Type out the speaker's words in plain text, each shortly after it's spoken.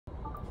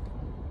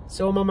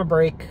So I'm on my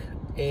break,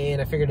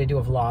 and I figured I'd do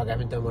a vlog. I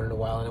haven't done one in a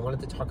while, and I wanted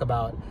to talk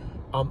about,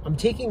 I'm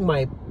taking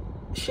my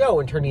show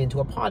and turning it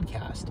into a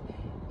podcast.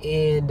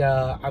 And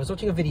I was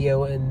watching a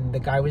video, and the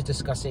guy was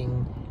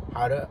discussing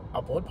how to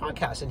upload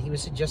podcasts, and he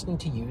was suggesting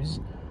to use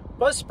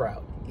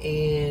BuzzSprout.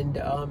 And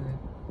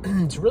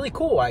it's really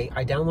cool. I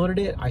downloaded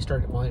it. I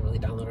didn't really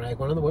download it. I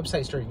went on the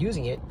website, started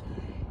using it,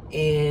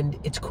 and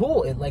it's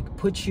cool. It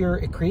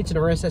it creates an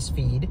RSS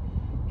feed,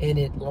 and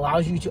it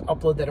allows you to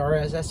upload that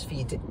RSS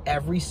feed to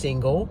every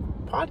single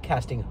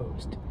podcasting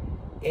host.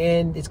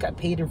 And it's got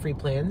paid and free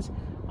plans.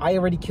 I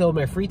already killed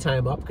my free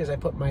time up because I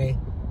put my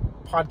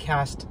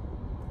podcast,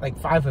 like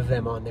 5 of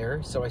them on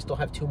there. So I still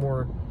have 2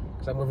 more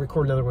because I'm going to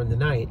record another one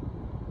tonight.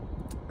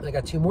 And I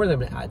got 2 more of them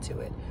to add to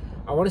it.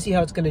 I want to see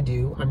how it's going to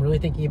do. I'm really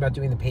thinking about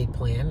doing the paid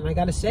plan. And I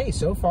got to say,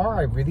 so far,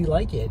 I really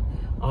like it.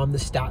 The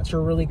stats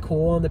are really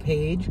cool on the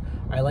page.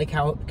 I like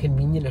how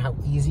convenient and how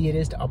easy it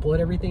is to upload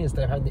everything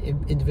instead of having to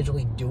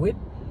individually do it.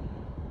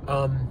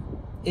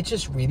 It's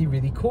just really,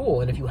 really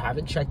cool. And if you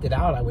haven't checked it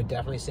out, I would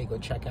definitely say go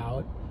check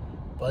out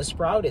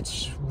BuzzSprout.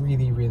 It's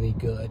really, really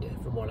good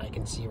from what I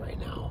can see right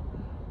now.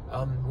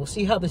 We'll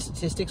see how the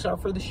statistics are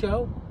for the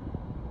show.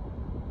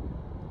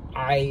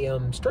 I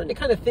am starting to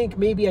kind of think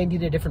maybe I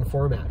need a different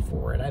format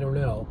for it. I don't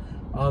know.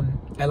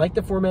 I like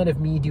the format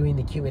of me doing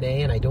the Q&A,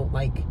 and I don't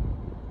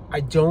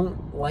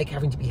like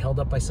having to be held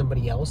up by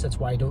somebody else. That's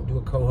why I don't do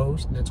a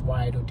co-host, and that's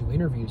why I don't do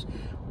interviews.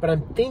 But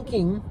I'm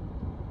thinking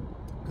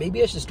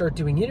maybe I should start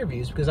doing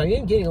interviews because I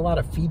am getting a lot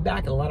of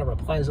feedback and a lot of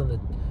replies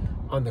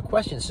on the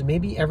questions. So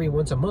maybe every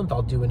once a month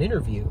I'll do an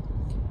interview.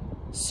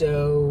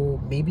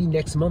 So maybe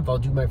next month I'll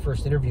do my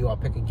first interview. I'll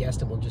pick a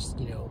guest and we'll just,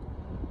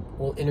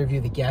 we'll interview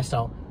the guest.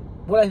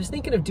 What I was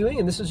thinking of doing,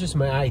 and this was just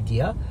my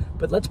idea,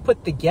 but let's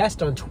put the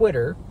guest on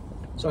Twitter.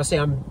 So I'll say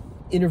I'm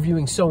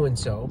interviewing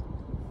so-and-so.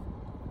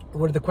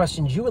 What are the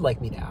questions you would like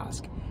me to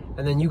ask?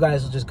 And then you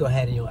guys will just go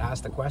ahead and you'll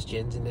ask the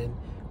questions, and then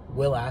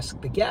we'll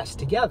ask the guest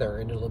together,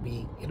 and it'll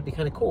be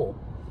kind of cool.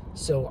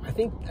 So I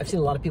think I've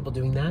seen a lot of people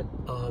doing that.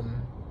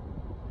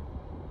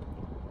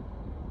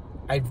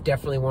 I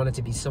definitely want it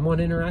to be somewhat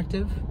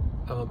interactive.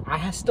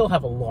 I still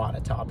have a lot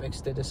of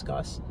topics to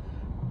discuss,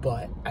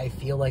 but I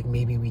feel like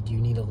maybe we do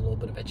need a little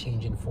bit of a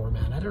change in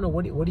format. I don't know.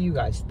 What do you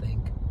guys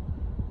think?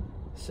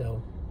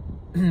 So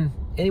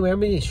anyway, I'm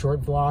going to do a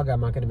short vlog.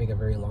 I'm not going to make a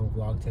very long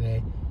vlog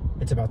today.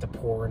 It's about to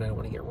pour, and I don't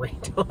want to get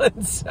rained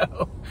on.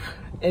 So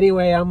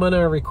anyway, I'm going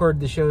to record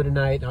the show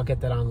tonight, and I'll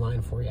get that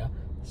online for you.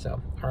 So,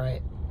 all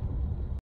right.